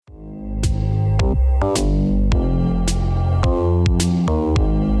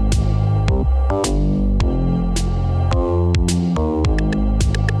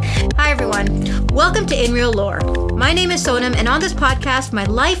Hi everyone, welcome to In Real Lore. My name is Sonam, and on this podcast, my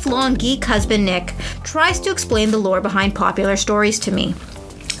lifelong geek husband Nick tries to explain the lore behind popular stories to me.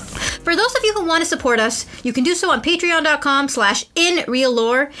 For those of you who want to support us, you can do so on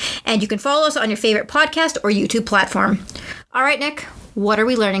patreon.com/inreallore, and you can follow us on your favorite podcast or YouTube platform. All right, Nick, what are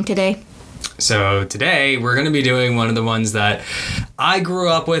we learning today? So today we're going to be doing one of the ones that I grew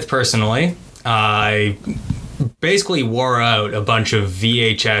up with personally. I basically wore out a bunch of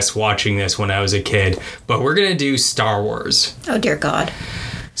VHS watching this when I was a kid, but we're going to do Star Wars. Oh, dear God.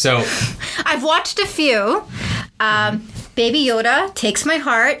 So I've watched a few. Baby Yoda takes my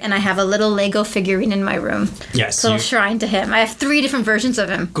heart, and I have a little Lego figurine in my room. yes, A little shrine to him. I have 3 different versions of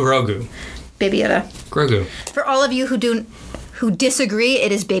him. Grogu. Baby Yoda. Grogu. For all of you who disagree,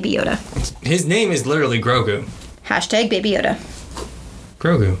 it is Baby Yoda. His name is literally Grogu. Hashtag Baby Yoda.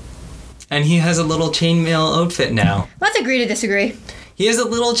 Grogu. And he has a little chainmail outfit now. Let's agree to disagree. He has a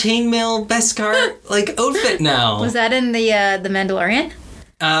little chainmail Beskar outfit now. Was that in the Mandalorian?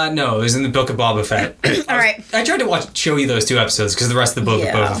 No, it was in the Book of Boba Fett. All right. I tried to show you those 2 episodes because the rest of the Book of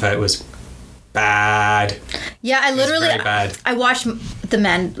Boba Fett was bad. Yeah, I literally very bad. I watched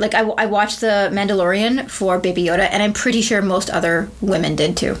I watched the Mandalorian for Baby Yoda, and I'm pretty sure most other women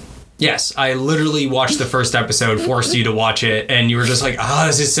did too. Yes, I literally watched the first episode, forced you to watch it, and you were just like, oh,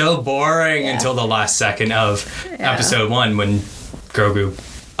 this is so boring until the last second of episode 1 when Grogu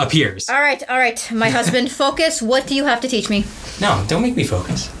appears. All right. My husband, focus. What do you have to teach me? No, don't make me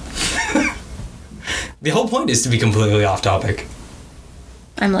focus. The whole point is to be completely off topic.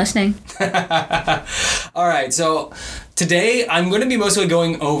 I'm listening. All right, so today I'm going to be mostly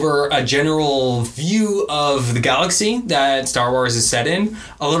going over a general view of the galaxy that Star Wars is set in,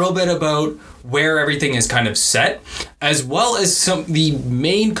 a little bit about where everything is kind of set, as well as some the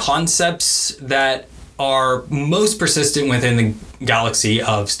main concepts that are most persistent within the galaxy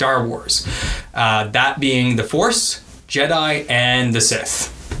of Star Wars. That being the Force, Jedi, and the Sith.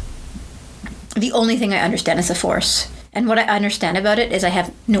 The only thing I understand is the Force. And what I understand about it is I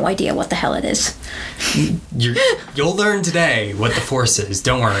have no idea what the hell it is. You'll learn today what the Force is.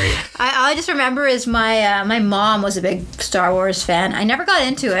 Don't worry. All I just remember is my mom was a big Star Wars fan. I never got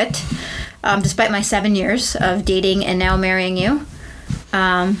into it, despite my 7 years of dating and now marrying you.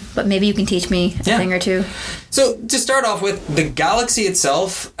 But maybe you can teach me a thing or two. So to start off with, the galaxy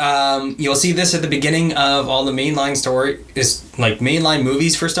itself, you'll see this at the beginning of all the mainline mainline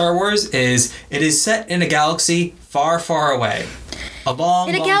movies for Star Wars. It is set in a galaxy far, far away. A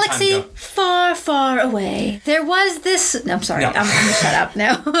long galaxy time ago. far, far away. There was this. No, I'm sorry. No. I'm going to shut up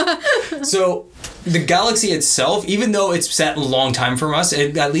now. So the galaxy itself, even though it's set a long time from us,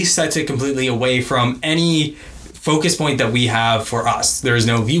 it at least sets it completely away from any focus point that we have for us. There is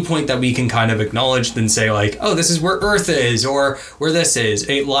no viewpoint that we can kind of acknowledge and say oh, this is where Earth is or where this is.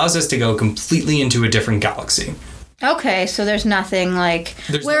 It allows us to go completely into a different galaxy. Okay, so there's nothing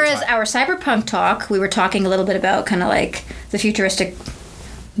whereas our cyberpunk talk, we were talking a little bit about kind of the futuristic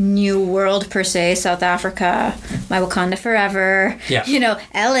new world per se, South Africa, My Wakanda Forever,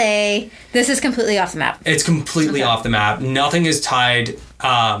 LA. This is completely off the map. It's completely off the map. Nothing is tied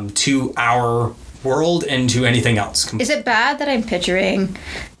to our world and to anything else. Is it bad that I'm picturing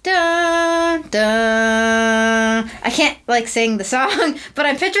dun dun? I can't sing the song, but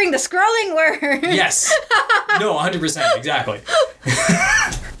I'm picturing the scrolling word. Yes. No, 100%, exactly.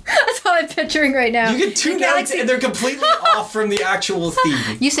 That's all I'm picturing right now. You get 2 notes and they're completely off from the actual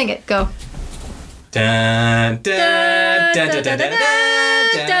theme. You sing it. Go. Dun dun dun dun dun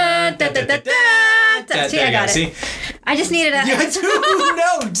dun dun dun dun. See, I got it. See? I just needed You had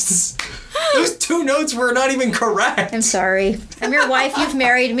 2 notes. Those 2 notes were not even correct. I'm sorry. I'm your wife. You've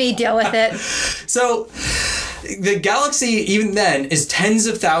married me. Deal with it. So, the galaxy, even then, is tens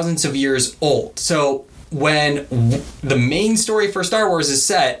of thousands of years old. So, when the main story for Star Wars is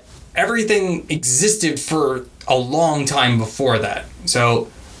set, everything existed for a long time before that. So,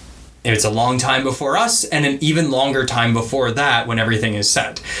 it's a long time before us, and an even longer time before that when everything is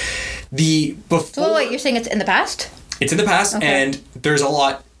set. So wait, you're saying it's in the past? It's in the past, and there's a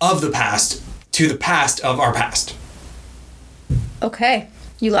lot of the past to the past of our past. Okay.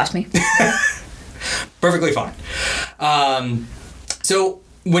 You lost me. Perfectly fine. So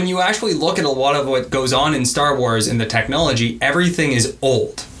when you actually look at a lot of what goes on in Star Wars and the technology, everything is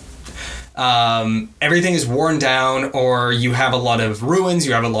old. Everything is worn down, or you have a lot of ruins,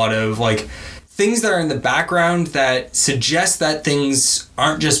 you have a lot of things that are in the background that suggest that things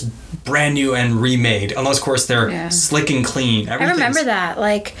aren't just brand new and remade, unless of course they're slick and clean. I remember that,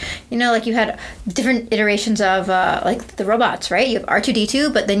 like, you know, like you had different iterations of like the robots, right? You have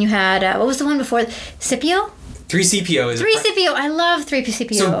R2D2, but then you had what was the one before? Scipio? 3CPO is 3CPO. I love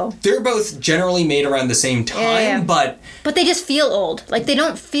 3CPO. So they're both generally made around the same time, but they just feel old. Like they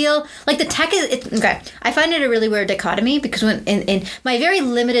don't feel like the tech is okay. I find it a really weird dichotomy because when in my very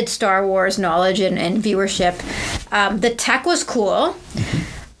limited Star Wars knowledge and viewership, the tech was cool,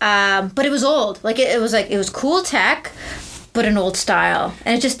 but it was old. Like it was cool tech, but an old style,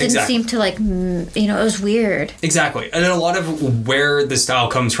 and it just didn't seem to like, you know, it was weird. Exactly, and a lot of where the style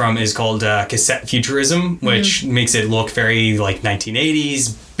comes from is called cassette futurism, which makes it look very like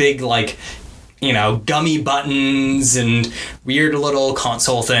 1980s, big like, you know, gummy buttons and weird little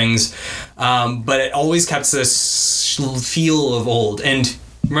console things, but it always kept this feel of old. And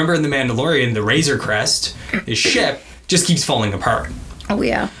remember in The Mandalorian, the Razor Crest, his ship, just keeps falling apart. Oh,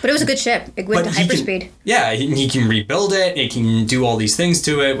 yeah. But it was a good ship. It went to hyperspeed. He can rebuild it. It can do all these things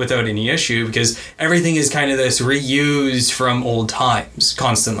to it without any issue because everything is kind of this reused from old times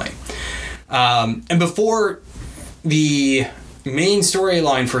constantly. And before the main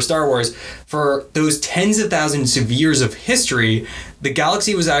storyline for Star Wars, for those tens of thousands of years of history, the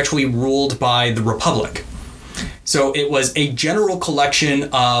galaxy was actually ruled by the Republic. So it was a general collection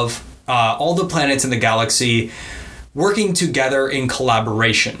of all the planets in the galaxy working together in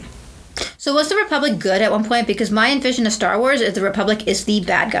collaboration. So was the Republic good at one point? Because my vision of Star Wars is the Republic is the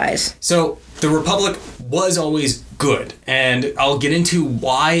bad guys. So the Republic was always good, and I'll get into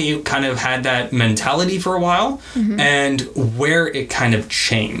why it kind of had that mentality for a while and where it kind of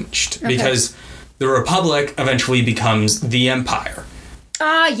changed. Okay. Because the Republic eventually becomes the Empire.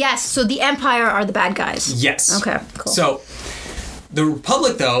 Yes. So the Empire are the bad guys. Yes. Okay, cool. So the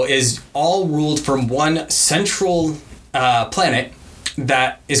Republic, though, is all ruled from one central planet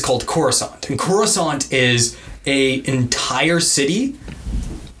that is called Coruscant. And Coruscant is an entire city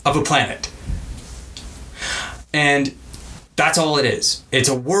of a planet. And that's all it is. It's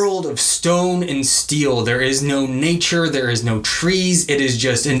a world of stone and steel. There is no nature. There is no trees. It is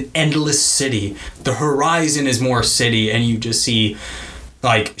just an endless city. The horizon is more city, and you just see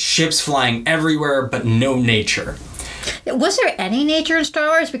like ships flying everywhere, but no nature. Was there any nature in Star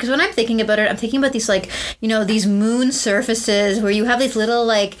Wars? Because when I'm thinking about it, I'm thinking about these, like, you know, these moon surfaces where you have these little,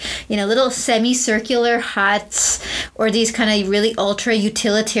 like, you know, little semicircular huts or these kind of really ultra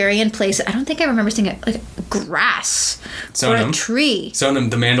utilitarian places. I don't think I remember seeing like grass or a tree.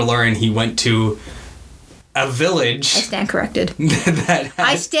 Sonam, the Mandalorian, he went to a village. I stand corrected.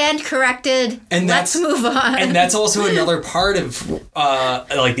 I stand corrected. And let's move on. And that's also another part of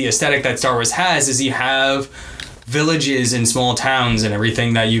like the aesthetic that Star Wars has, is you have villages and small towns and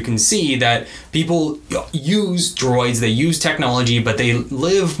everything that you can see that people use droids, they use technology, but they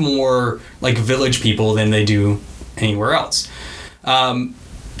live more like village people than they do anywhere else. A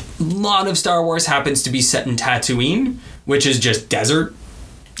lot of Star Wars happens to be set in Tatooine, which is just desert.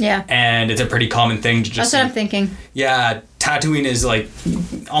 Yeah. And it's a pretty common thing to just That's what I'm thinking. Yeah, Tatooine is like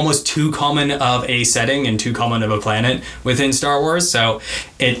almost too common of a setting and too common of a planet within Star Wars, so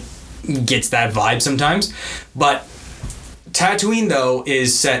it gets that vibe sometimes. But Tatooine, though,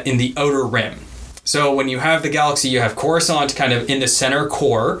 is set in the Outer Rim. So when you have the galaxy, you have Coruscant kind of in the center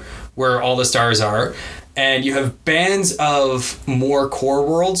core where all the stars are, and you have bands of more core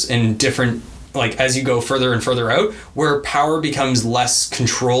worlds in different, like as you go further and further out, where power becomes less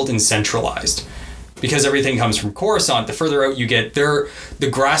controlled and centralized. Because everything comes from Coruscant, the further out you get, the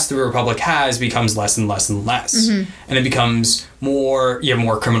grasp the Republic has becomes less and less and less. And it becomes more, you have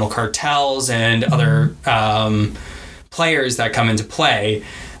more criminal cartels and other players that come into play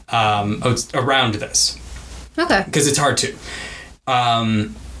around this. Okay. Because it's hard to.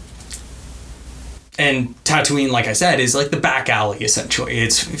 And Tatooine, like I said, is like the back alley, essentially.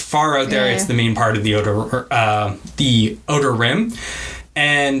 It's far out there. Yeah. It's the main part of the Outer Rim.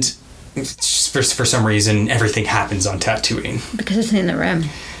 And for some reason, everything happens on Tatooine. Because it's in the Rim.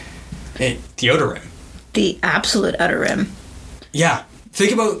 The Outer Rim. The absolute Outer Rim. Yeah.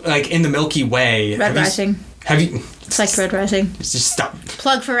 Think about, like, in the Milky Way. Red Rising. Have you... It's like Red Rising. Just stop.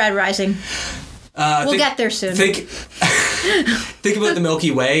 Plug for Red Rising. We'll get there soon. Think about the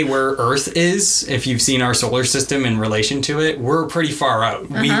Milky Way, where Earth is. If you've seen our solar system in relation to it, we're pretty far out.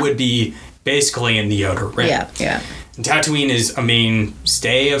 We would be basically in the Outer Rim. Yeah. And Tatooine is a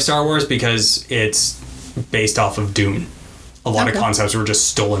mainstay of Star Wars because it's based off of Dune. A lot of concepts were just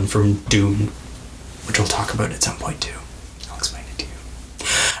stolen from Dune, which we'll talk about at some point too. I'll explain it to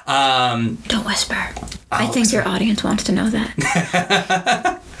you. Don't whisper. I think your audience wants to know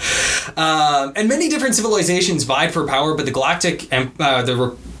that. And many different civilizations vied for power, but the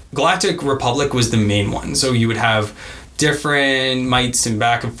Galactic Republic was the main one. So you would have different mites and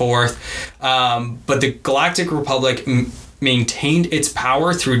back and forth. But the Galactic Republic maintained its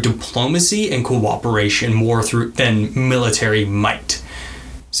power through diplomacy and cooperation more than military might.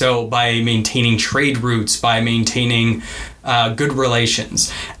 So by maintaining trade routes, by maintaining good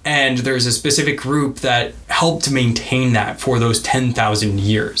relations. And there's a specific group that helped maintain that for those 10,000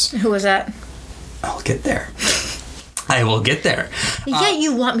 years. Who was that? I'll get there. I will get there. Yeah,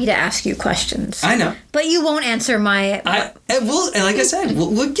 you want me to ask you questions. I know. But you won't answer my... Like I said,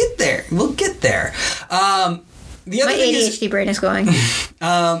 we'll get there. We'll get there. The other my ADHD brain is going.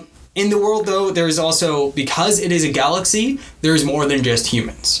 In the world, though, there is also, because it is a galaxy, there is more than just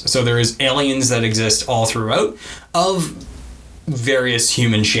humans. So there is aliens that exist all throughout of various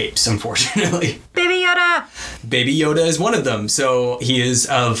human shapes, unfortunately. Baby Yoda! Baby Yoda is one of them. So he is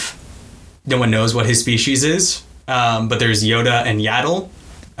of... No one knows what his species is. But there's Yoda and Yaddle.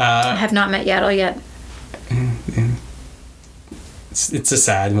 I have not met Yaddle yet. It's a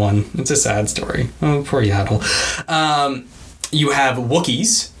sad one. It's a sad story. Oh, poor Yaddle. You have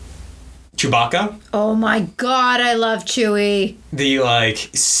Wookiees. Chewbacca. Oh my god, I love Chewie. The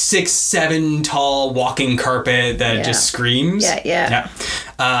 6'7" tall walking carpet that just screams. Yeah.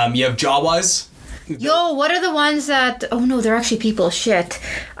 You have Jawas. Yo, what are the ones that... Oh no, they're actually people. Shit.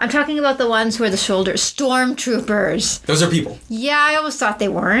 I'm talking about the ones where the shoulders... Stormtroopers. Those are people. Yeah, I always thought they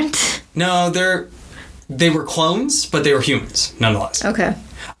weren't. No, they were clones, but they were humans, nonetheless. Okay.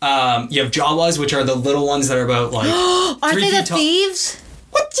 You have Jawas, which are the little ones that are about Aren't they the thieves?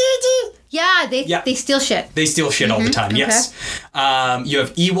 What do you do? Yeah, they steal shit. They steal shit all the time, yes. You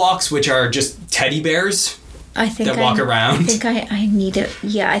have Ewoks, which are just teddy bears. Walk around. I think I need it.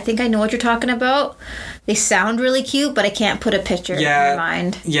 Yeah, I think I know what you're talking about. They sound really cute, but I can't put a picture in my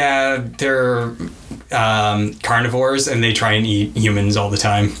mind. Yeah, they're carnivores, and they try and eat humans all the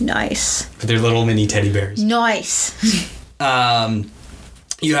time. Nice. But they're little mini teddy bears. Nice.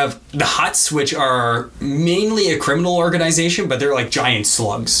 You have the Hutts, which are mainly a criminal organization, but they're like giant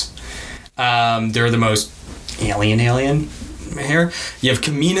slugs. They're the most alien here. You have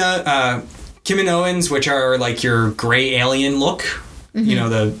Kaminoans, which are like your gray alien look. Mm-hmm. You know,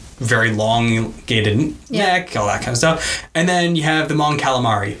 the very elongated neck, all that kind of stuff. And then you have the Mon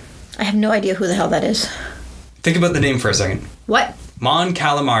Calamari. I have no idea who the hell that is. Think about the name for a second. What? Mon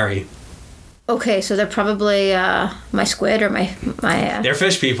Calamari. Okay, so they're probably my squid or my They're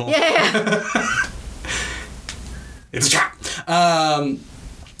fish people. Yeah. It's a trap.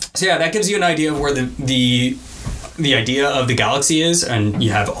 So yeah, that gives you an idea of where the idea of the galaxy is, and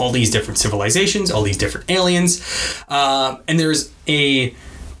you have all these different civilizations, all these different aliens, and there's a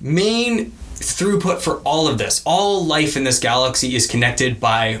main throughput for all of this. All life in this galaxy is connected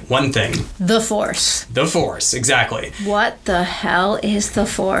by one thing. The Force. The Force, exactly. What the hell is the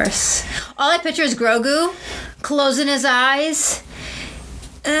Force? All I picture is Grogu closing his eyes,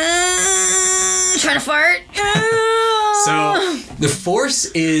 trying to fart. So the Force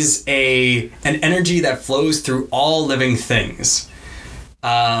is an energy that flows through all living things.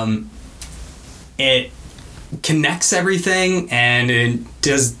 It connects everything, and it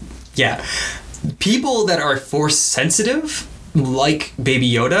does. Yeah, people that are Force sensitive, like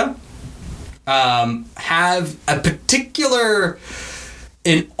Baby Yoda, have a particular...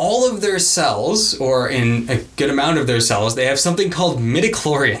 In all of their cells, or in a good amount of their cells, they have something called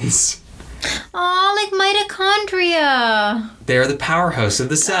midichlorians. Oh, like mitochondria. They're the powerhouse of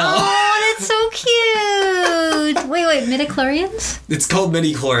the cell. Oh, that's so cute. Wait, midichlorians? It's called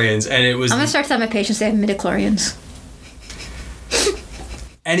midichlorians, and it was... I'm going to start telling my patients they have midichlorians.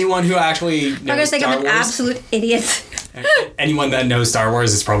 Anyone who actually knows I'm going to think Star I'm an Wars, absolute idiot. anyone that knows Star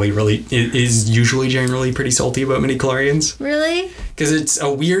Wars is probably is usually generally pretty salty about midichlorians. Really? Because it's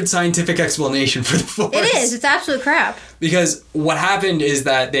a weird scientific explanation for the Force. It is. It's absolute crap. Because what happened is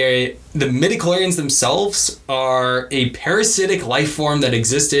that the midichlorians themselves are a parasitic life form that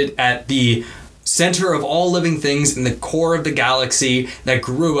existed at the center of all living things in the core of the galaxy that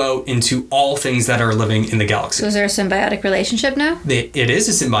grew out into all things that are living in the galaxy. So is there a symbiotic relationship now? It is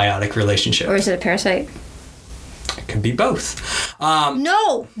a symbiotic relationship. Or is it a parasite? It could be both.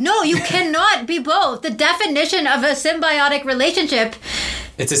 No, you cannot be both. The definition of a symbiotic relationship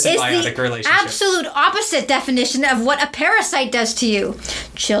it's a symbiotic relationship. Absolute opposite definition of what a parasite does to you.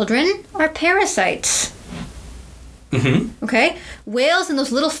 Children are parasites. Mm-hmm. Okay? Whales and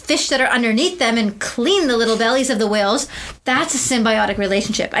those little fish that are underneath them and clean the little bellies of the whales, that's a symbiotic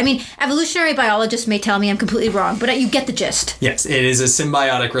relationship. I mean, evolutionary biologists may tell me I'm completely wrong, but you get the gist. Yes, it is a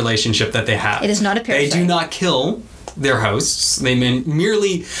symbiotic relationship that they have. It is not a parasite. They do not kill their hosts. They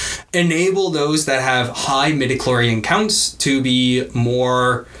merely enable those that have high midichlorian counts to be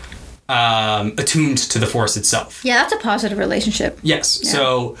more attuned to the Force itself. Yeah, that's a positive relationship. Yes. Yeah.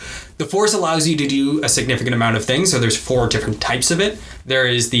 So the Force allows you to do a significant amount of things. So there's 4 different types of it. There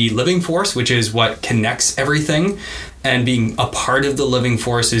is the living Force, which is what connects everything. And being a part of the living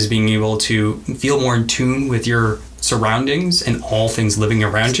Force is being able to feel more in tune with your surroundings and all things living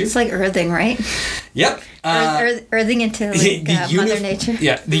around you. It's like earthing, right? Yep. Earthing into Mother Nature.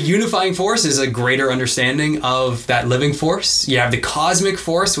 Yeah, the unifying Force is a greater understanding of that living Force. You have the cosmic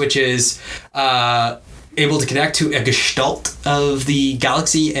Force, which is able to connect to a gestalt of the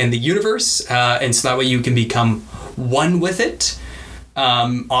galaxy and the universe, and so that way you can become one with it.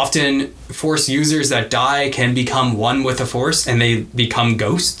 Often, Force users that die can become one with the Force, and they become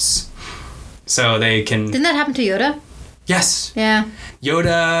ghosts. So they can... Didn't that happen to Yoda? Yes. Yeah.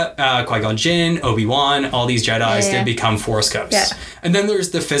 Yoda, Qui-Gon Jinn, Obi-Wan, all these Jedis did become Force ghosts. Yeah. And then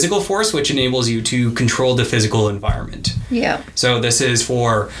there's the physical Force, which enables you to control the physical environment. Yeah. So this is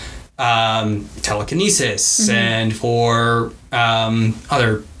for telekinesis and for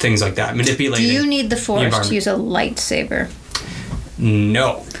other things like that, manipulating. Do you need the Force to use a lightsaber?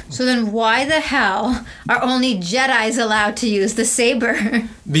 No. So then why the hell are only Jedis allowed to use the saber?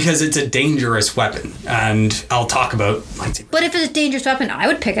 Because it's a dangerous weapon, and I'll talk about lightsaber. But if it's a dangerous weapon, I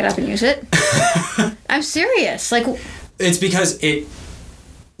would pick it up and use it. I'm serious. Like, it's because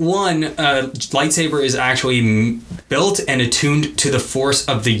lightsaber is actually built and attuned to the Force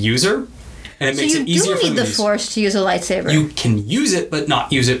of the user, and it makes it easier for them to use. So you do need the Force to use a lightsaber. You can use it, but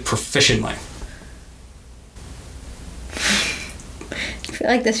not use it proficiently. I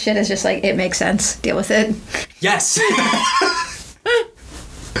feel like this shit is just like, it makes sense. Deal with it. Yes.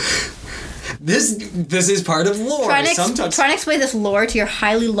 This is part of lore. Trying to explain this lore to your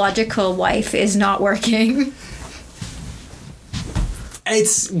highly logical wife is not working.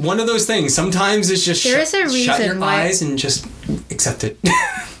 It's one of those things. Sometimes it's just shut your eyes and just accept it.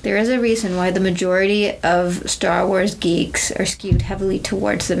 There is a reason why the majority of Star Wars geeks are skewed heavily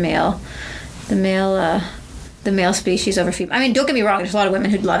towards the male species over female. I mean, don't get me wrong, there's a lot of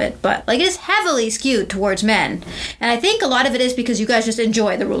women who'd love it, but like it is heavily skewed towards men. And I think a lot of it is because you guys just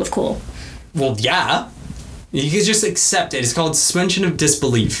enjoy the rule of cool. Well, yeah. You can just accept it. It's called suspension of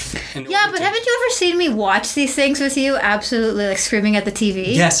disbelief. Yeah, but haven't you ever seen me watch these things with you absolutely like screaming at the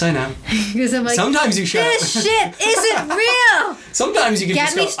TV? Yes, I know. Because I'm like, sometimes you shut this shit isn't real. Sometimes you can get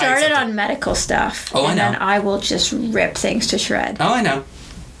just me started on medical stuff. Oh, I know. And then I will just rip things to shred. Oh, I know.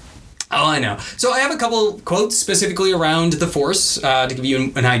 So I have a couple quotes specifically around the Force to give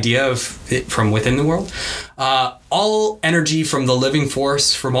you an idea of it from within the world. All energy from the living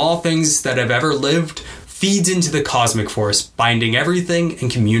Force, from all things that have ever lived, feeds into the cosmic Force, binding everything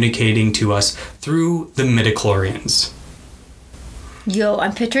and communicating to us through the midichlorians. Yo,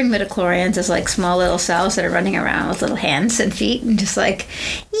 I'm picturing midichlorians as like small little cells that are running around with little hands and feet and just like,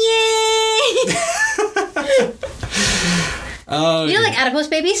 yay! You know, like adipose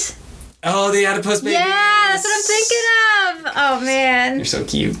babies? Oh, the adipose babies. Yeah, that's what I'm thinking of. Oh, man. You're so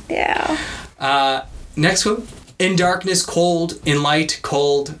cute. Yeah. Next one. In darkness, cold. In light,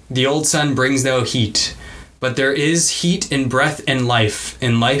 cold. The old sun brings no heat. But there is heat in breath and life.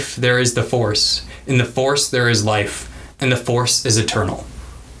 In life, there is the Force. In the Force, there is life. And the Force is eternal.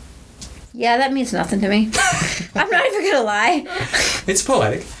 Yeah, that means nothing to me. I'm not even going to lie. It's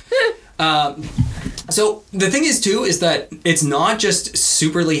poetic. So the thing is, too, is that it's not just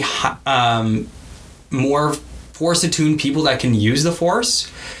superly more Force-attuned people that can use the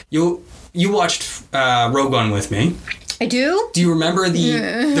Force. You watched Rogue One with me. I do? Do you remember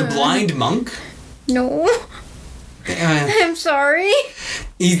the blind monk? No. I'm sorry.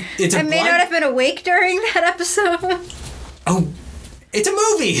 I may not have been awake during that episode. Oh, it's a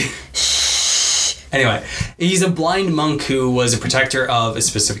movie. Shh. Anyway, he's a blind monk who was a protector of a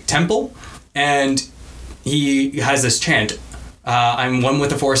specific temple, and he has this chant, I'm one with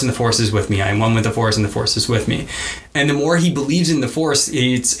the Force and the Force is with me. I'm one with the Force and the Force is with me. And the more he believes in the Force,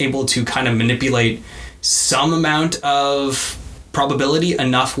 it's able to kind of manipulate some amount of probability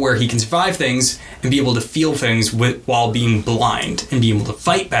enough where he can survive things and be able to feel things while being blind and be able to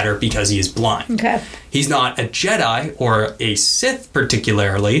fight better because he is blind. Okay. He's not a Jedi or a Sith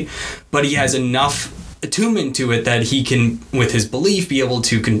particularly, but he has enough attunement to it that he can, with his belief, be able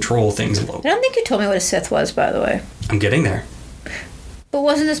to control things a little. I don't think you told me what a Sith was, by the way. I'm getting there. But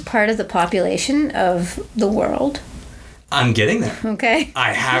wasn't this part of the population of the world? I'm getting there. Okay.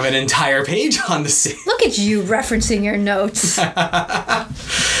 I have an entire page on the Sith. Look at you referencing your notes.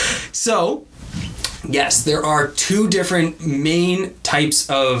 So, Yes, there are two different main types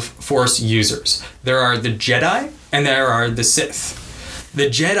of Force users. There are the Jedi and there are the Sith. The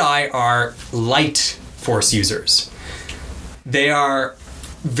Jedi are light Force users. They are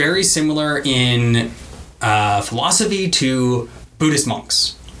very similar in philosophy to Buddhist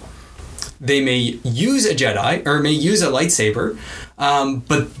monks. They may use a Jedi or may use a lightsaber,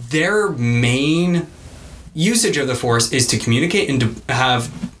 but their main usage of the Force is to communicate and to have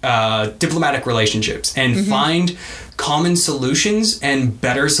diplomatic relationships and find common solutions and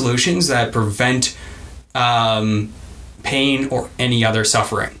better solutions that prevent pain or any other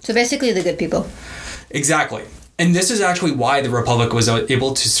suffering. So basically the good people. Exactly. And this is actually why the Republic was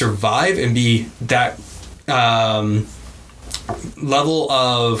able to survive and be that level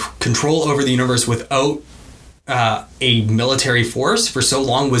of control over the universe without a military force for so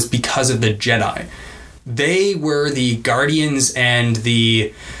long, was because of the Jedi. They were the guardians and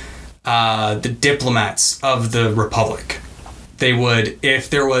the diplomats of the Republic. They would, if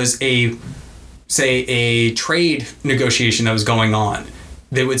there was a trade negotiation that was going on,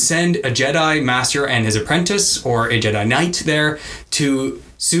 they would send a Jedi Master and his apprentice or a Jedi Knight there to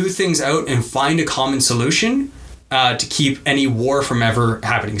soothe things out and find a common solution to keep any war from ever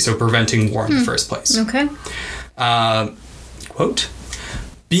happening, so preventing war in the first place. Okay. Quote,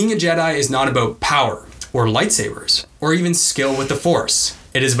 being a Jedi is not about power or lightsabers or even skill with the Force.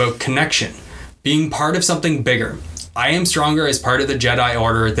 It is about connection, being part of something bigger. I am stronger as part of the Jedi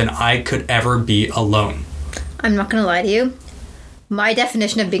Order than I could ever be alone. I'm not going to lie to you. My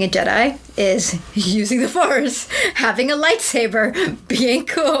definition of being a Jedi is using the Force, having a lightsaber, being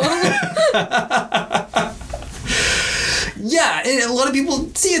cool. Yeah, and a lot of people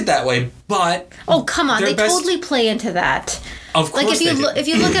see it that way, but... Oh, come on. They totally play into that. Of course if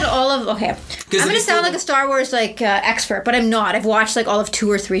you look at all of... Okay. I'm going to sound like a Star Wars expert, but I'm not. I've watched all of 2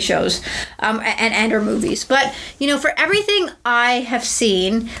 or 3 shows and or movies. But, for everything I have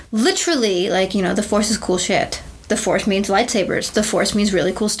seen, literally, the Force is cool shit. The Force means lightsabers. The Force means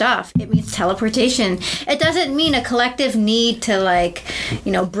really cool stuff. It means teleportation. It doesn't mean a collective need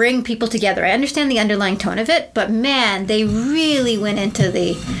to, bring people together. I understand the underlying tone of it, but man, they really went into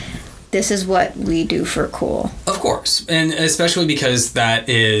this is what we do for cool. Of course. And especially because that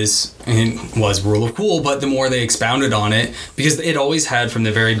was rule of cool, but the more they expounded on it, because it always had from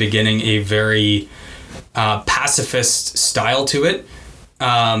the very beginning a very pacifist style to it.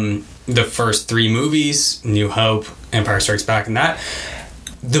 The first 3 movies, New Hope, Empire Strikes Back, and that,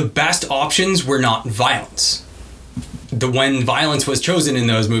 the best options were not violence. When violence was chosen in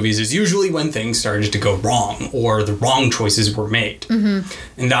those movies is usually when things started to go wrong or the wrong choices were made.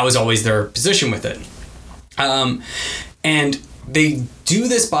 Mm-hmm. And that was always their position with it. And they do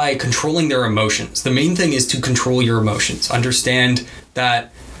this by controlling their emotions. The main thing is to control your emotions. Understand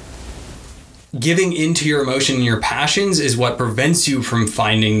that giving into your emotion and your passions is what prevents you from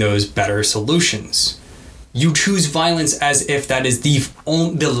finding those better solutions. You choose violence as if that is the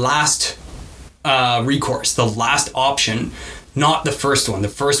last recourse, the last option, not the first one. The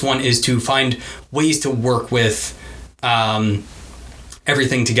first one is to find ways to work with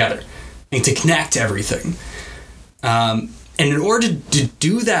everything together and to connect everything. And in order to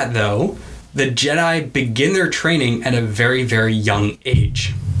do that, though, the Jedi begin their training at a very, very young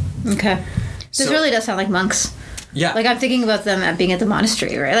age. Okay. This really does sound like monks. Yeah. I'm thinking about them being at the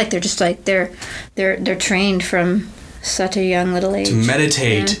monastery, right? They're just they're trained from such a young little age. To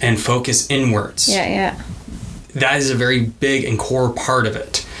meditate and focus inwards. Yeah. That is a very big and core part of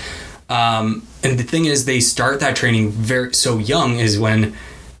it. And the thing is, they start that training so young is when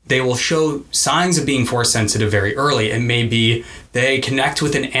they will show signs of being Force sensitive very early. It may be they connect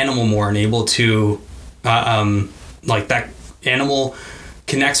with an animal more and able to, that animal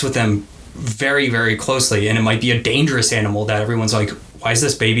connects with them very, very closely, and it might be a dangerous animal that everyone's like, why is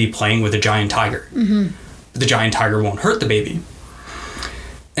this baby playing with a giant tiger? Mm-hmm. The giant tiger won't hurt the baby.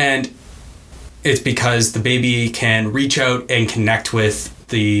 And it's because the baby can reach out and connect with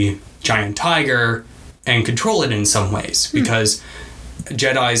the giant tiger and control it in some ways, because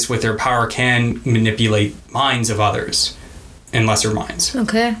Jedis with their power can manipulate minds of others and lesser minds.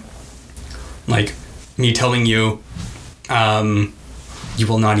 Okay. Like me telling you, you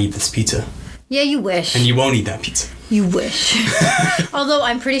will not eat this pizza. Yeah, you wish. And you won't eat that pizza. You wish. Although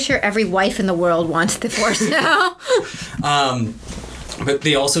I'm pretty sure every wife in the world wants the Force now. But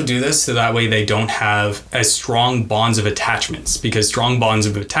they also do this so that way they don't have as strong bonds of attachments, because strong bonds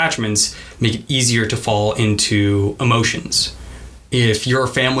of attachments make it easier to fall into emotions. If your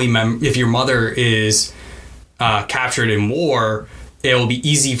family if your mother is captured in war it will be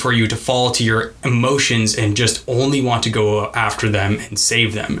easy for you to fall to your emotions and just only want to go after them and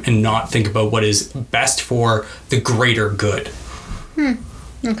save them and not think about what is best for the greater good.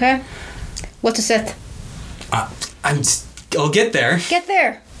 Okay. What's a Sith? I'll get there. Get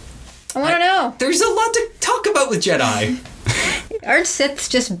there. I want to know. There's a lot to talk about with Jedi. Aren't Siths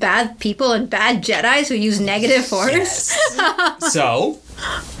just bad people and bad Jedis who use negative force? Yes. So,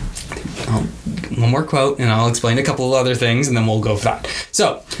 one more quote, and I'll explain a couple of other things, and then we'll go for that.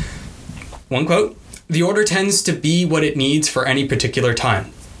 So, one quote. The Order tends to be what it needs for any particular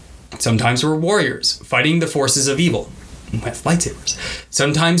time. Sometimes we're warriors, fighting the forces of evil with lightsabers.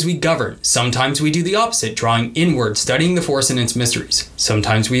 Sometimes we govern. Sometimes we do the opposite, drawing inward, studying the Force and its mysteries.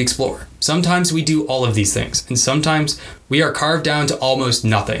 Sometimes we explore. Sometimes we do all of these things. And sometimes we are carved down to almost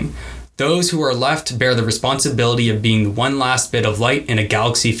nothing. Those who are left bear the responsibility of being the one last bit of light in a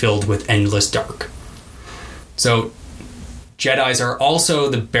galaxy filled with endless dark. So, Jedis are also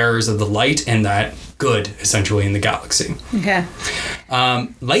the bearers of the light and that good, essentially, in the galaxy. Okay.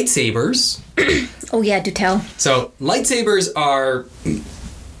 Lightsabers... Oh yeah, do tell. So lightsabers are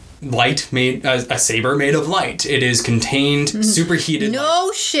light made a saber made of light. It is contained superheated.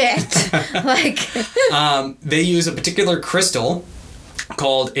 No shit. They use a particular crystal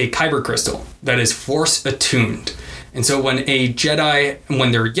called a kyber crystal that is force attuned. And so when a Jedi,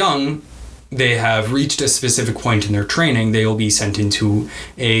 when they're young, they have reached a specific point in their training, they will be sent into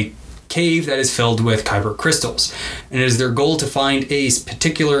a cave that is filled with kyber crystals, and it is their goal to find a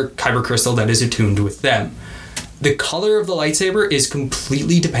particular kyber crystal that is attuned with them. The color of the lightsaber is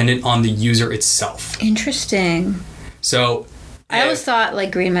completely dependent on the user itself. Interesting. So I always thought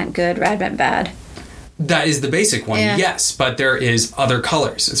like green meant good, red meant bad. That is the basic one, yes, but there is other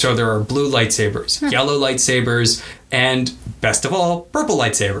colors. So there are blue lightsabers, yellow lightsabers, and best of all, purple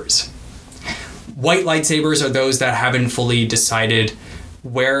lightsabers. White lightsabers are those that haven't fully decided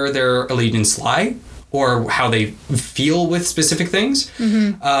where their allegiance lie or how they feel with specific things.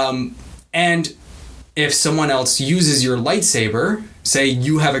 And if someone else uses your lightsaber, say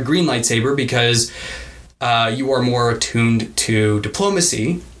you have a green lightsaber because you are more attuned to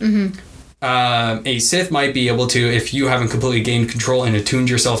diplomacy, a Sith might be able to, if you haven't completely gained control and attuned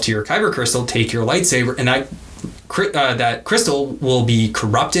yourself to your kyber crystal, take your lightsaber and that crystal will be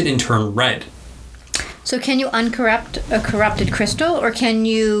corrupted and turn red. So can you uncorrupt a corrupted crystal, or can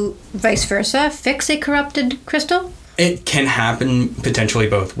you, vice versa, fix a corrupted crystal? It can happen potentially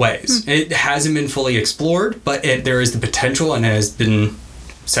both ways. It hasn't been fully explored, but there is the potential and it has been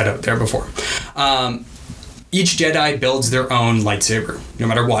set out there before. Each Jedi builds their own lightsaber, no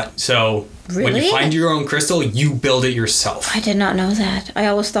matter what. So when you find your own crystal, you build it yourself. I did not know that. I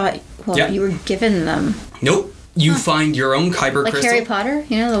always thought, you were given them. Nope. You find your own kyber crystal. Like Harry Potter,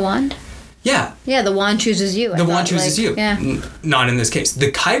 the wand? Yeah. Yeah, the wand chooses you. The wand chooses you. Yeah. Not in this case.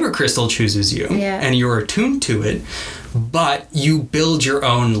 The kyber crystal chooses you, and you're attuned to it, but you build your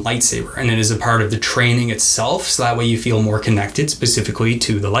own lightsaber, and it is a part of the training itself, so that way you feel more connected specifically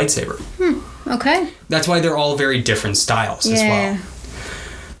to the lightsaber. Okay. That's why they're all very different styles as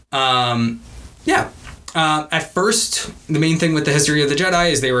well. At first, the main thing with the history of the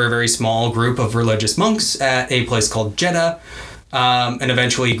Jedi is they were a very small group of religious monks at a place called Jeddah, and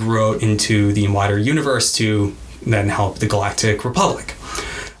eventually grew out into the wider universe to then help the Galactic Republic.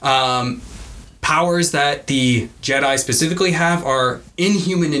 Powers that the Jedi specifically have are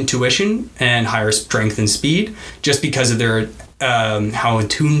inhuman intuition and higher strength and speed, just because of their how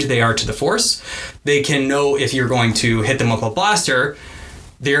attuned they are to the Force. They can know if you're going to hit them with a blaster,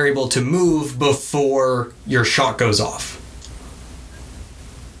 they're able to move before your shot goes off.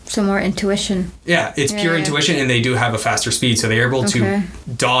 So more intuition. Yeah, it's pure intuition, and they do have a faster speed, so they're able to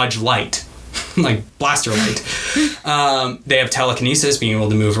dodge light, like blaster light. They have telekinesis, being able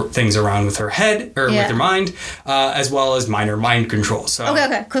to move things around with their head, or with their mind, as well as minor mind control. So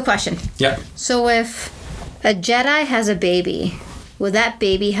Okay, quick question. Yeah. So if a Jedi has a baby, would that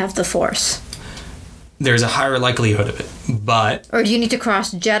baby have the Force? There's a higher likelihood of it, but... Or do you need to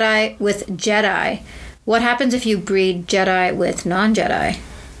cross Jedi with Jedi? What happens if you breed Jedi with non-Jedi?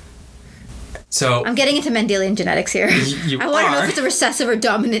 So I'm getting into Mendelian genetics here. I want to know if it's a recessive or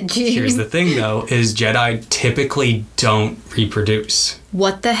dominant gene. Here's the thing, though, is Jedi typically don't reproduce.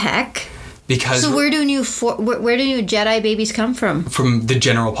 What the heck? Because so where do new Jedi babies come from? From the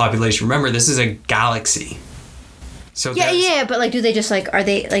general population. Remember, this is a galaxy. So but like, do they just like, are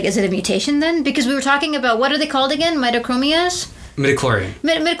they like, is it a mutation then? Because we were talking about, what are they called again? Mitochromias?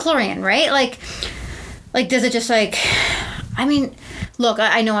 Midichlorian, right? Like does it just like, I mean, Look,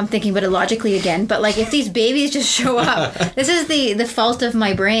 I know I'm thinking about it logically again, but like if these babies just show up, this is the fault of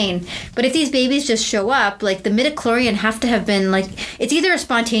my brain. But if these babies just show up, like the midichlorian have to have been like, it's either a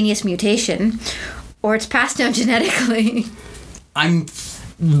spontaneous mutation or it's passed down genetically. I'm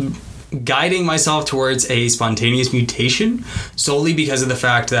guiding myself towards a spontaneous mutation solely because of the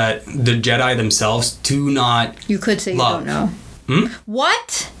fact that the Jedi themselves do not. You could say love. You don't know.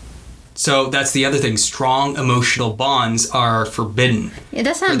 What? So that's the other thing. Strong emotional bonds are forbidden. It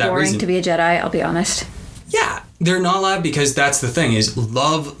does sound boring reason. To be a Jedi, I'll be honest. Yeah, they're not allowed because that's the thing is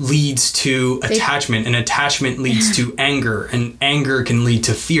love leads to attachment and attachment leads to anger and anger can lead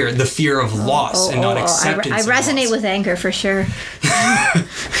to fear, the fear of loss and not acceptance. I resonate with anger for sure.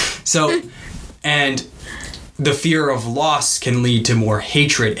 So, and the fear of loss can lead to more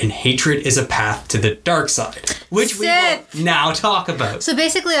hatred, and hatred is a path to the dark side, which we will now talk about. So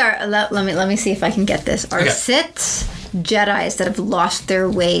basically, let me see if I can get this. Are Siths Jedis that have lost their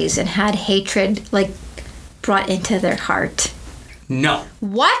ways and had hatred like brought into their heart? No.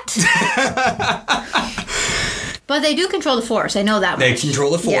 What? But they do control the Force. I know that much. They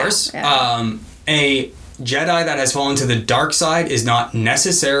control the Force. Yeah. A Jedi that has fallen to the dark side is not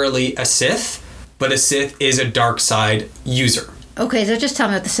necessarily a Sith, but a Sith is a dark side user. Okay, so just tell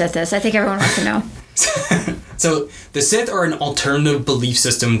me what the Sith is. I think everyone wants to know. So the Sith are an alternative belief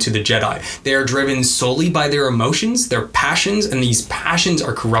system to the Jedi. They are driven solely by their emotions, their passions, and these passions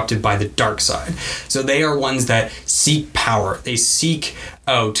are corrupted by the dark side. So they are ones that seek power. They seek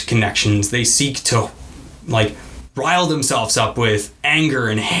out connections. They seek to, like, rile themselves up with anger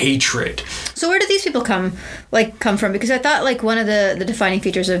and hatred. So where do these people come from? Because I thought like one of the defining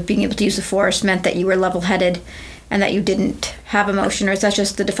features of being able to use the Force meant that you were level-headed and that you didn't have emotion, or is that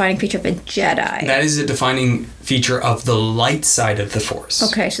just the defining feature of a Jedi? That is a defining feature of the light side of the Force.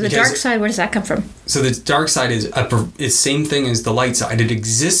 Okay, so the dark side, where does that come from? So the dark side is the same thing as the light side. It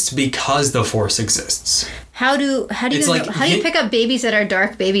exists because the Force exists. How do you pick up babies that are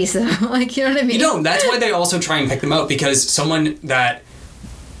dark babies though? Like, you know what I mean? You don't. That's why they also try and pick them out, because someone that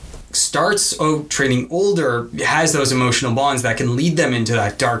starts training older has those emotional bonds that can lead them into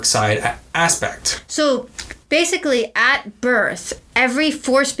that dark side aspect. So basically, at birth, every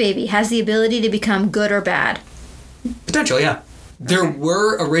Force baby has the ability to become good or bad. Potentially, yeah. There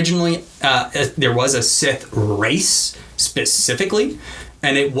were originally there was a Sith race specifically.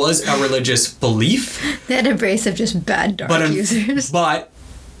 And it was a religious belief. They had a race of just bad dark users. But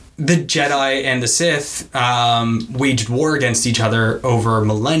the Jedi and the Sith waged war against each other over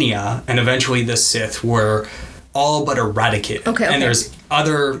millennia, and eventually the Sith were all but eradicated. Okay. And there's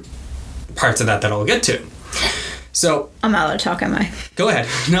other parts of that I'll get to. So I'm not allowed to talk, am I? Go ahead.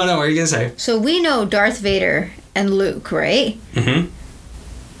 No, what are you going to say? So we know Darth Vader and Luke, right? Mm-hmm.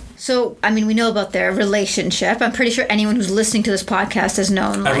 So, I mean, we know about their relationship. I'm pretty sure anyone who's listening to this podcast has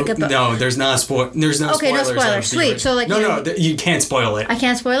known, like, about... No, there's no spoilers. Okay, no spoilers. Sweet. So, like... No, you can't spoil it. I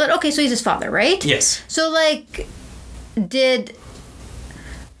can't spoil it? Okay, so he's his father, right? Yes. So, like, Okay,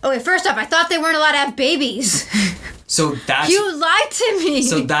 first up, I thought they weren't allowed to have babies. So that's... You lied to me!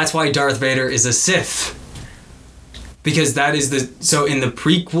 So that's why Darth Vader is a Sith. Because that is the... So, in the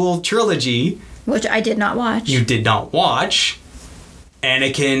prequel trilogy... Which I did not watch. You did not watch...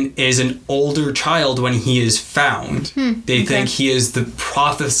 Anakin is an older child when he is found. They think he is the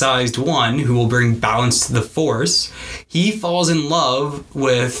prophesized one who will bring balance to the Force. He falls in love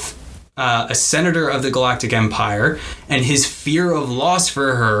with a senator of the Galactic Empire, and his fear of loss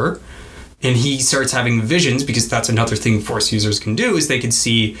for her, and he starts having visions, because that's another thing Force users can do, is they can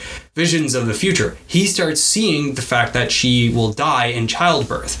see visions of the future. He starts seeing the fact that she will die in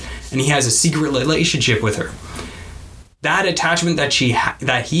childbirth, and he has a secret relationship with her. That attachment that he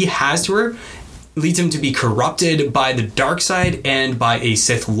has to her leads him to be corrupted by the dark side and by a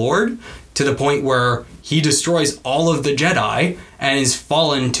Sith Lord, to the point where he destroys all of the Jedi and is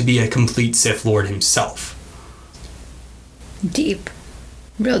fallen to be a complete Sith Lord himself. Deep.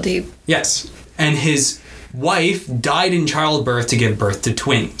 Real deep. Yes. And his wife died in childbirth to give birth to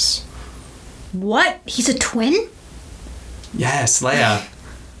twins. What? He's a twin? Yes, Leia.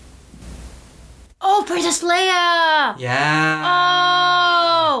 Oh, Princess Leia! Yeah.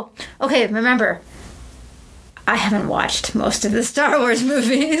 Oh! Okay, remember, I haven't watched most of the Star Wars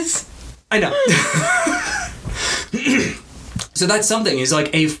movies. I know. So that's something, is like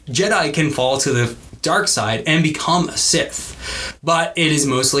a Jedi can fall to the dark side and become a Sith. But it is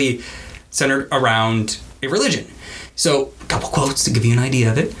mostly centered around a religion. So, a couple quotes to give you an idea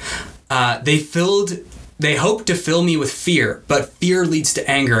of it. They hope to fill me with fear, but fear leads to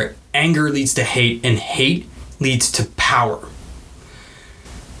anger. Anger leads to hate, and hate leads to power.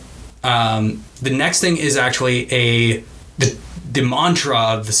 The next thing is actually the the mantra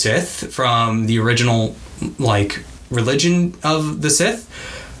of the Sith from the original, like, religion of the Sith.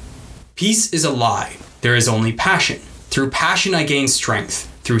 Peace is a lie. There is only passion. Through passion I gain strength.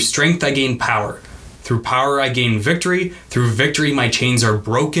 Through strength I gain power. Through power I gain victory. Through victory my chains are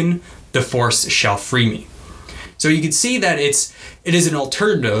broken. The Force shall free me. So you can see that it is an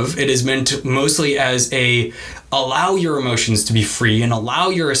alternative. It is meant mostly as a allow your emotions to be free and allow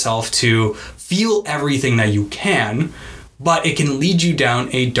yourself to feel everything that you can, but it can lead you down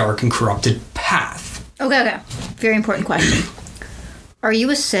a dark and corrupted path. Okay. Very important question. Are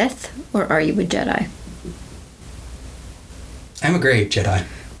you a Sith or are you a Jedi? I'm a gray Jedi.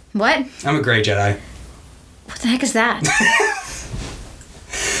 What? I'm a gray Jedi. What the heck is that?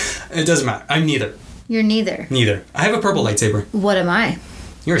 It doesn't matter. I'm neither. You're neither. Neither. I have a purple lightsaber. What am I?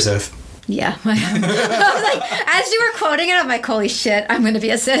 You're a Sith. Yeah, I am. I was like, as you were quoting it, I'm like, holy shit, I'm going to be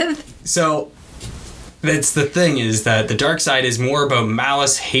a Sith. So, that's the thing, is that the dark side is more about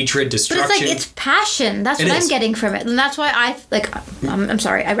malice, hatred, destruction. But it's like, it's passion. That's what I'm getting from it. And that's why I'm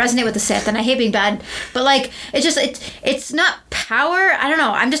sorry, I resonate with the Sith and I hate being bad. But like, it's not power. I don't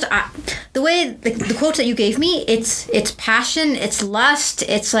know. The way, the quotes that you gave me, it's passion, it's lust,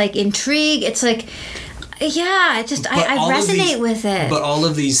 it's like intrigue, it's like, yeah, I resonate with it. But all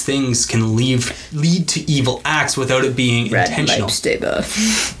of these things can lead to evil acts without it being Red intentional.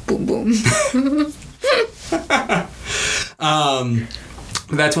 Lightsaber. Boom, boom.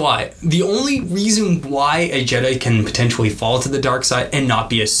 That's why. The only reason why a Jedi can potentially fall to the dark side and not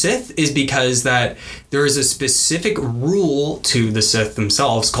be a Sith is because that there is a specific rule to the Sith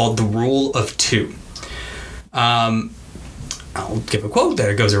themselves called the Rule of Two. I'll give a quote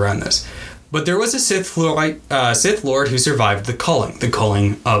that goes around this. But there was a Sith Lord who survived the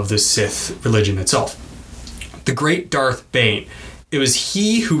culling of the Sith religion itself. The great Darth Bane. It was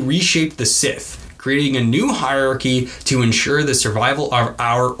he who reshaped the Sith, creating a new hierarchy to ensure the survival of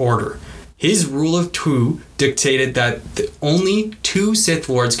our order. His rule of two dictated that only two Sith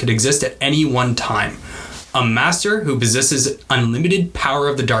Lords could exist at any one time. A master who possesses unlimited power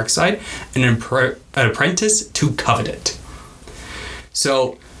of the dark side, and an apprentice to covet it.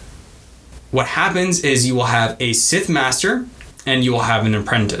 So, what happens is you will have a Sith master and you will have an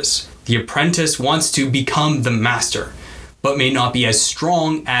apprentice. The apprentice wants to become the master, but may not be as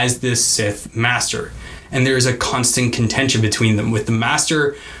strong as this Sith master. And there is a constant contention between them, with the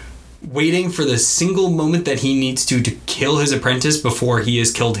master waiting for the single moment that he needs to kill his apprentice before he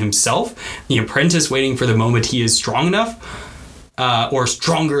has killed himself. The apprentice waiting for the moment he is strong enough or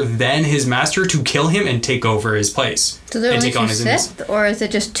stronger than his master to kill him and take over his place. So there are only two Sith, or is it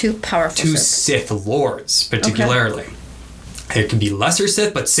just two powerful Two Sith Lords, particularly. Okay. It can be lesser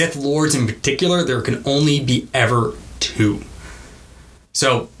Sith, but Sith Lords in particular, there can only be ever two.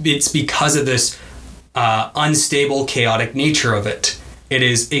 So it's because of this unstable, chaotic nature of it. It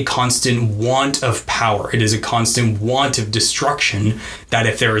is a constant want of power. It is a constant want of destruction that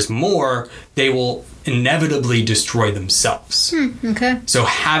if there is more, they will inevitably destroy themselves. Okay. So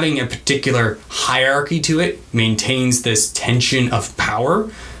having a particular hierarchy to it maintains this tension of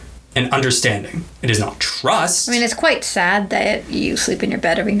power and understanding. It is not trust. I mean, it's quite sad that you sleep in your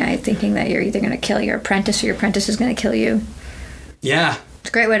bed every night thinking that you're either going to kill your apprentice or your apprentice is going to kill you. Yeah. It's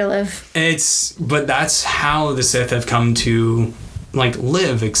a great way to live. But that's how the Sith have come to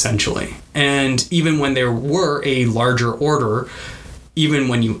live, essentially. And even when there were a larger order, even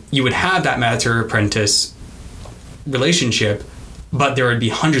when you would have that master-apprentice relationship, but there would be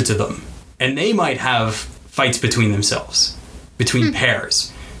hundreds of them. And they might have fights between themselves, between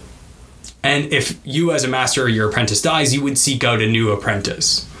pairs. And if you as a master or your apprentice dies, you would seek out a new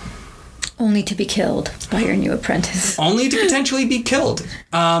apprentice. Only to be killed by your new apprentice. Only to potentially be killed.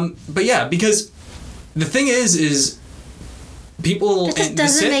 But yeah, because the thing is people... It just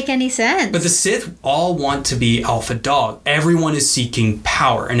doesn't make any sense. But the Sith all want to be alpha dog. Everyone is seeking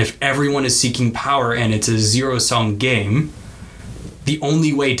power. And if everyone is seeking power and it's a zero-sum game, the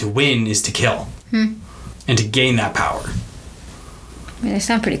only way to win is to kill. And to gain that power. I mean, they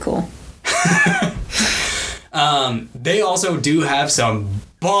sound pretty cool. They also do have some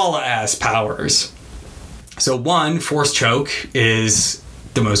ball-ass powers. So one, Force Choke, is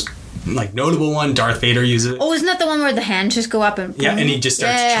the most notable one. Darth Vader uses it. Oh, isn't that the one where the hands just go up and... Yeah, and he just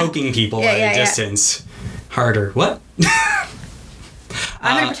starts choking people at a distance. Harder. What?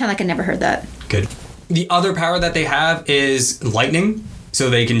 I'm going to pretend like I never heard that. Good. The other power that they have is lightning. So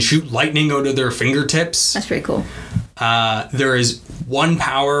they can shoot lightning out of their fingertips. That's pretty cool. There is one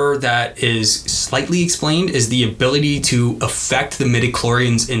power that is slightly explained, is the ability to affect the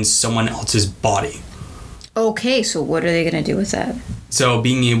midichlorians in someone else's body. Okay, so what are they going to do with that? So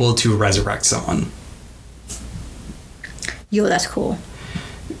being able to resurrect someone. Yo, that's cool.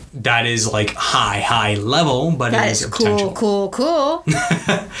 That is like high level, but that it is is a cool, potential. cool.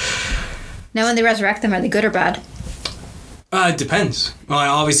 Now, when they resurrect them, are they good or bad? It depends. Well,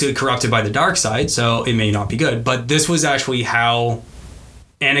 obviously corrupted by the dark side, so it may not be good. But this was actually how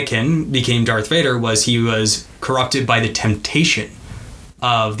Anakin became Darth Vader. Was he was corrupted by the temptation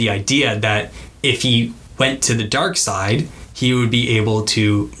of the idea that if he went to the dark side, he would be able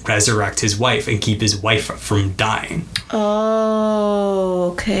to resurrect his wife and keep his wife from dying.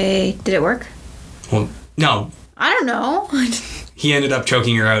 Oh, okay. Did it work? Well, no. I don't know. He ended up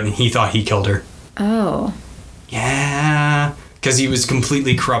choking her out, and he thought he killed her. Oh. Yeah, because he was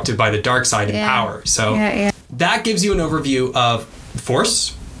completely corrupted by the dark side and power. So that gives you an overview of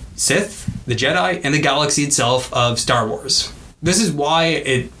Force, Sith, the Jedi, and the galaxy itself of Star Wars. This is why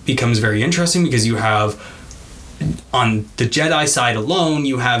it becomes very interesting, because you have, on the Jedi side alone,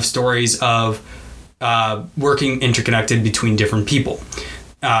 you have stories of working interconnected between different people.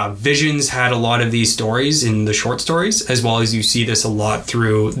 Visions had a lot of these stories in the short stories, as well as you see this a lot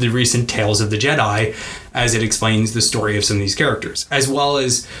through the recent Tales of the Jedi, as it explains the story of some of these characters, as well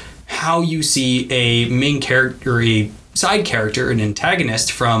as how you see a main character, a side character, an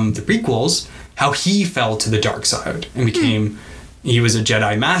antagonist from the prequels, how he fell to the dark side and became, he was a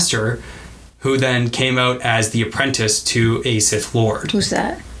Jedi Master, who then came out as the apprentice to a Sith Lord. Who's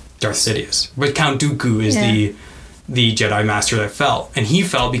that? Darth Sidious. But Count Dooku is the Jedi Master that fell. And he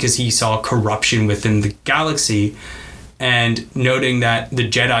fell because he saw corruption within the galaxy, and noting that the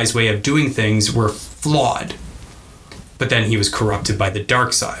Jedi's way of doing things were flawed. But then he was corrupted by the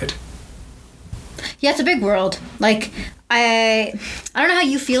dark side. Yeah, it's a big world. Like, I don't know how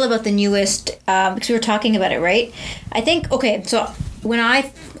you feel about the newest, because we were talking about it, right? I think, okay, so when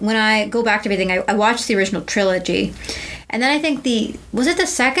I go back to everything, I watched the original trilogy, and then I think was it the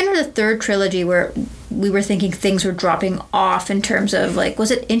second or the third trilogy where we were thinking things were dropping off in terms of, like,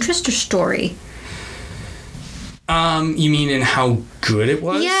 was it interest or story? You mean in how good it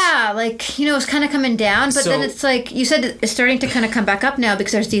was? Yeah, like, you know, it's kind of coming down, but then it's like, you said it's starting to kind of come back up now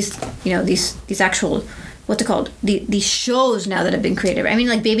because there's these, you know, these actual, what's it called? These shows now that have been created. I mean,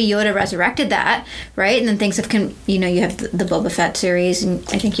 like, Baby Yoda resurrected that, right? And then things have you know, you have the Boba Fett series, and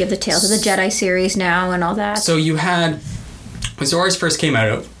I think you have the Tales of the Jedi series now and all that. So you had, when Star Wars first came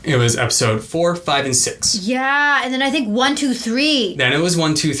out, it was episode 4, 5, and 6. Yeah, and then I think 1, 2, 3. Then it was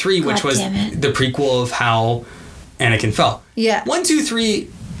 1, 2, 3, which was the prequel of how Anakin fell. Yeah. 1, 2, 3.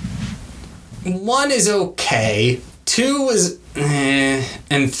 1 is okay. 2 was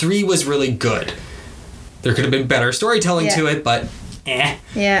and 3 was really good. There could have been better storytelling to it, but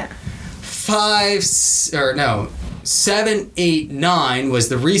Yeah. 7, 8, 9 was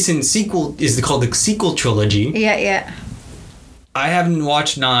the recent sequel, called the sequel trilogy. Yeah. I haven't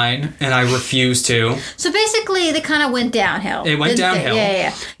watched 9, and I refuse to. So basically, they kind of went downhill. It went downhill.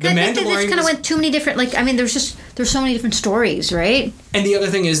 Yeah. The I Mandalorian think they just kind of went too many different, like, I mean, there's so many different stories, right? And the other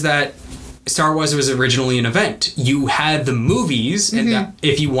thing is that Star Wars was originally an event. You had the movies, and that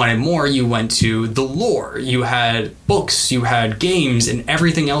if you wanted more, you went to the lore. You had books, you had games, and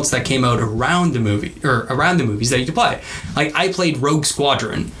everything else that came out around the movie, or around the movies that you could play. Like, I played Rogue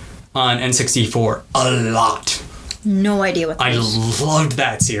Squadron on N64 a lot. No idea what that is. I loved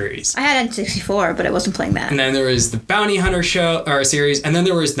that series. I had N64, but I wasn't playing that. And then there was the Bounty Hunter series, and then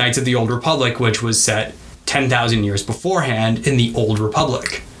there was Knights of the Old Republic, which was set 10,000 years beforehand in the Old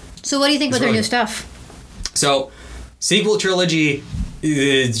Republic. So what do you think about their new stuff? So, sequel trilogy,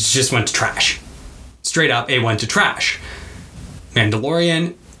 it just went to trash. Straight up, it went to trash.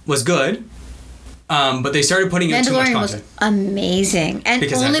 Mandalorian was good, but they started putting in too much content. Mandalorian was amazing, and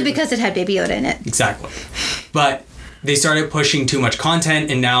because it had Baby Yoda in it. Exactly. But they started pushing too much content,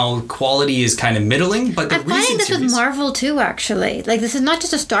 and now quality is kind of middling. But I'm finding this with Marvel too, actually. Like, this is not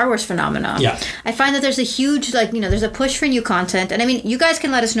just a Star Wars phenomenon. Yeah. I find that there's a huge, like, you know, there's a push for new content. And I mean, you guys can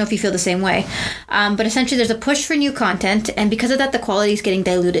let us know if you feel the same way. But essentially, there's a push for new content. And because of that, the quality is getting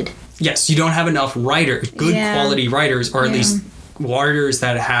diluted. Yes, you don't have enough writers, good quality writers, or at least writers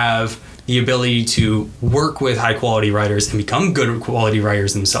that have the ability to work with high quality writers and become good quality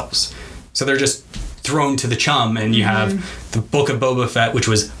writers themselves. So they're just thrown to the chum, and you have the Book of Boba Fett, which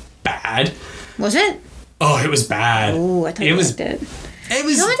was bad. Was it? Oh, it was bad. Oh, I thought you liked it. It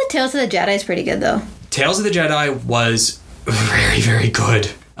was. Some of the Tales of the Jedi is pretty good, though. Tales of the Jedi was very, very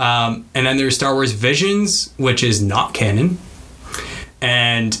good. And then there's Star Wars Visions, which is not canon.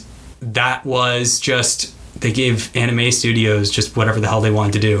 And that was just, they gave anime studios just whatever the hell they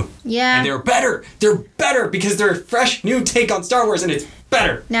wanted to do. Yeah. And they were better. They're better because they're a fresh new take on Star Wars, and it's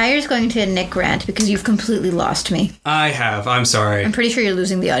better. Now you're just going to a Nick rant because you've completely lost me. I have. I'm sorry. I'm pretty sure you're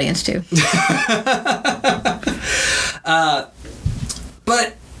losing the audience too.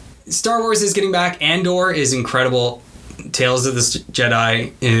 But Star Wars is getting back. Andor is incredible. Tales of the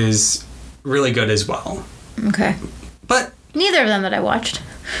Jedi is really good as well. Okay. But neither of them that I watched.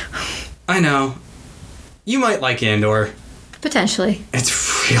 I know. You might like Andor. Potentially.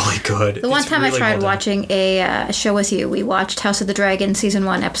 It's really good. The one time really I tried watching a show with you, we watched House of the Dragon Season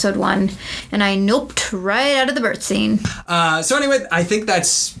 1, Episode 1, and I noped right out of the birth scene. So anyway, I think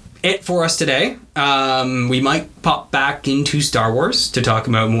that's it for us today. We might pop back into Star Wars to talk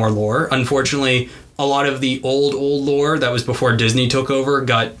about more lore. Unfortunately, a lot of the old lore that was before Disney took over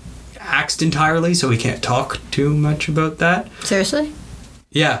got axed entirely, so we can't talk too much about that. Seriously?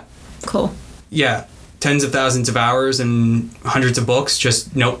 Yeah. Cool. Yeah. Tens of thousands of hours and hundreds of books.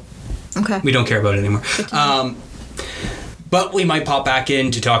 Just, nope. Okay. We don't care about it anymore. But we might pop back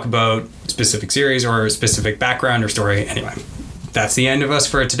in to talk about specific series or specific background or story. Anyway, that's the end of us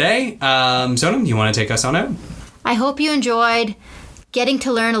for today. Sonam, you want to take us on out? I hope you enjoyed getting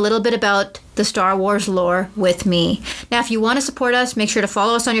to learn a little bit about the Star Wars lore with me. Now, if you want to support us, make sure to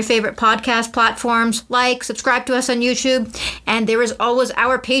follow us on your favorite podcast platforms, subscribe to us on YouTube, and there is always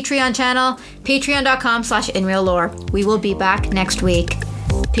our Patreon channel, patreon.com/InRealLore. We will be back next week.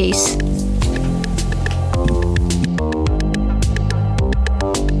 Peace.